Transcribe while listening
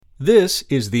This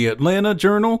is the Atlanta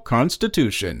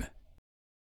Journal-Constitution.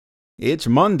 It's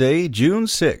Monday, June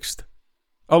 6th.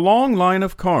 A long line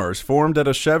of cars formed at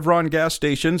a Chevron gas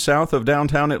station south of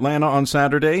downtown Atlanta on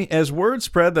Saturday as word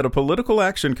spread that a political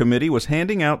action committee was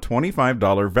handing out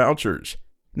 $25 vouchers.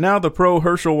 Now the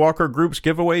Pro-Herschel Walker group's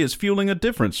giveaway is fueling a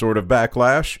different sort of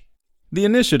backlash. The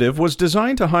initiative was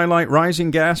designed to highlight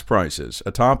rising gas prices,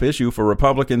 a top issue for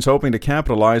Republicans hoping to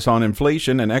capitalize on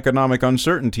inflation and economic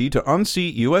uncertainty to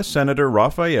unseat U.S. Senator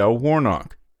Raphael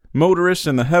Warnock. Motorists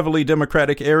in the heavily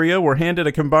Democratic area were handed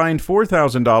a combined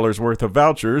 $4,000 worth of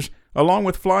vouchers, along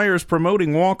with flyers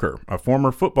promoting Walker, a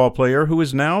former football player who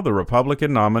is now the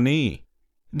Republican nominee.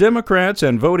 Democrats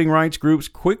and voting rights groups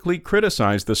quickly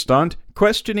criticized the stunt,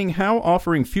 questioning how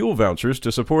offering fuel vouchers to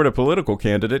support a political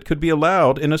candidate could be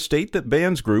allowed in a state that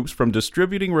bans groups from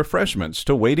distributing refreshments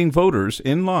to waiting voters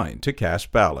in line to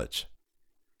cast ballots.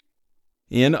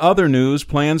 In other news,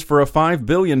 plans for a $5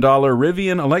 billion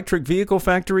Rivian electric vehicle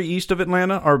factory east of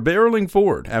Atlanta are barreling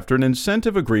forward after an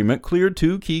incentive agreement cleared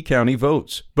 2 key county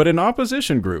votes, but an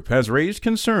opposition group has raised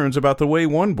concerns about the way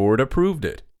one board approved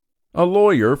it. A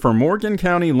lawyer for Morgan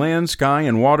County Land, Sky,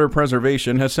 and Water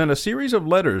Preservation has sent a series of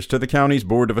letters to the county's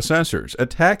Board of Assessors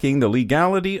attacking the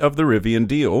legality of the Rivian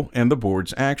deal and the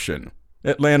board's action.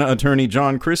 Atlanta attorney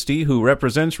John Christie, who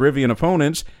represents Rivian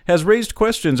opponents, has raised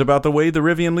questions about the way the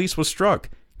Rivian lease was struck,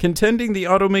 contending the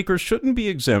automaker shouldn't be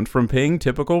exempt from paying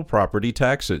typical property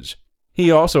taxes. He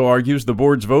also argues the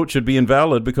board's vote should be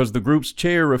invalid because the group's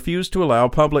chair refused to allow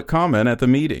public comment at the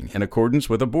meeting in accordance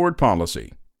with a board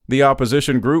policy. The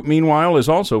opposition group, meanwhile, is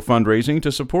also fundraising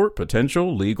to support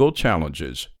potential legal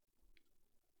challenges.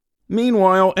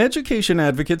 Meanwhile, education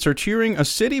advocates are cheering a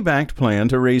city-backed plan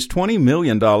to raise $20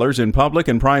 million in public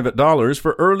and private dollars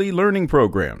for early learning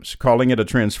programs, calling it a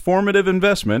transformative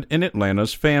investment in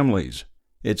Atlanta's families.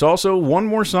 It's also one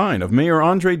more sign of Mayor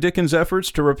Andre Dickens'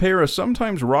 efforts to repair a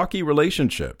sometimes rocky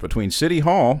relationship between City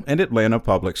Hall and Atlanta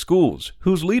Public Schools,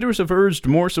 whose leaders have urged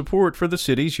more support for the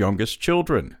city's youngest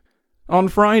children. On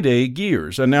Friday,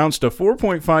 Gears announced a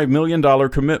 $4.5 million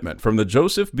commitment from the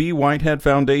Joseph B. Whitehead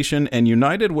Foundation and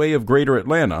United Way of Greater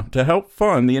Atlanta to help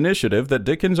fund the initiative that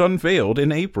Dickens unveiled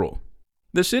in April.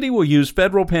 The city will use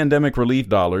federal pandemic relief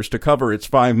dollars to cover its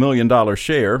 $5 million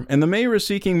share, and the mayor is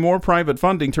seeking more private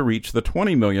funding to reach the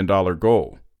 $20 million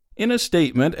goal. In a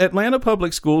statement, Atlanta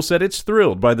Public Schools said it's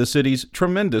thrilled by the city's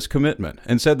tremendous commitment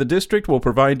and said the district will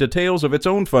provide details of its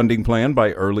own funding plan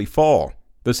by early fall.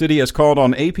 The city has called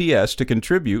on APS to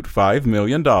contribute $5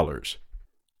 million.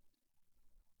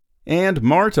 And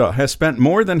MARTA has spent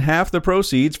more than half the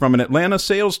proceeds from an Atlanta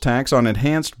sales tax on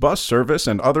enhanced bus service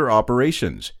and other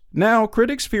operations. Now,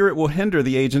 critics fear it will hinder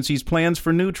the agency's plans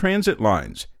for new transit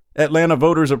lines. Atlanta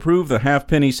voters approved the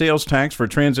half-penny sales tax for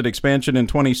transit expansion in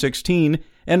 2016,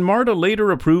 and MARTA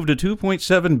later approved a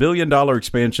 $2.7 billion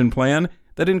expansion plan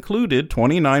that included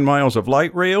 29 miles of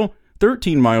light rail,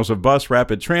 13 miles of bus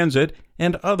rapid transit,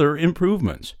 and other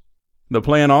improvements. The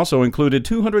plan also included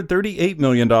 $238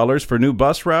 million for new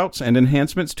bus routes and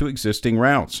enhancements to existing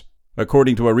routes.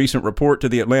 According to a recent report to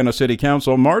the Atlanta City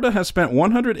Council, MARTA has spent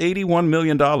 $181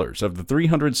 million of the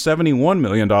 $371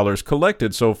 million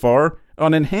collected so far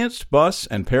on enhanced bus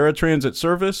and paratransit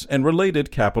service and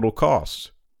related capital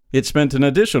costs. It spent an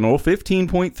additional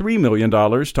 $15.3 million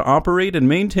to operate and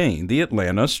maintain the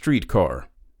Atlanta streetcar.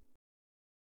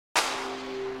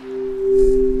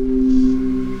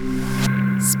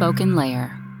 Spoken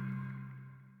Layer.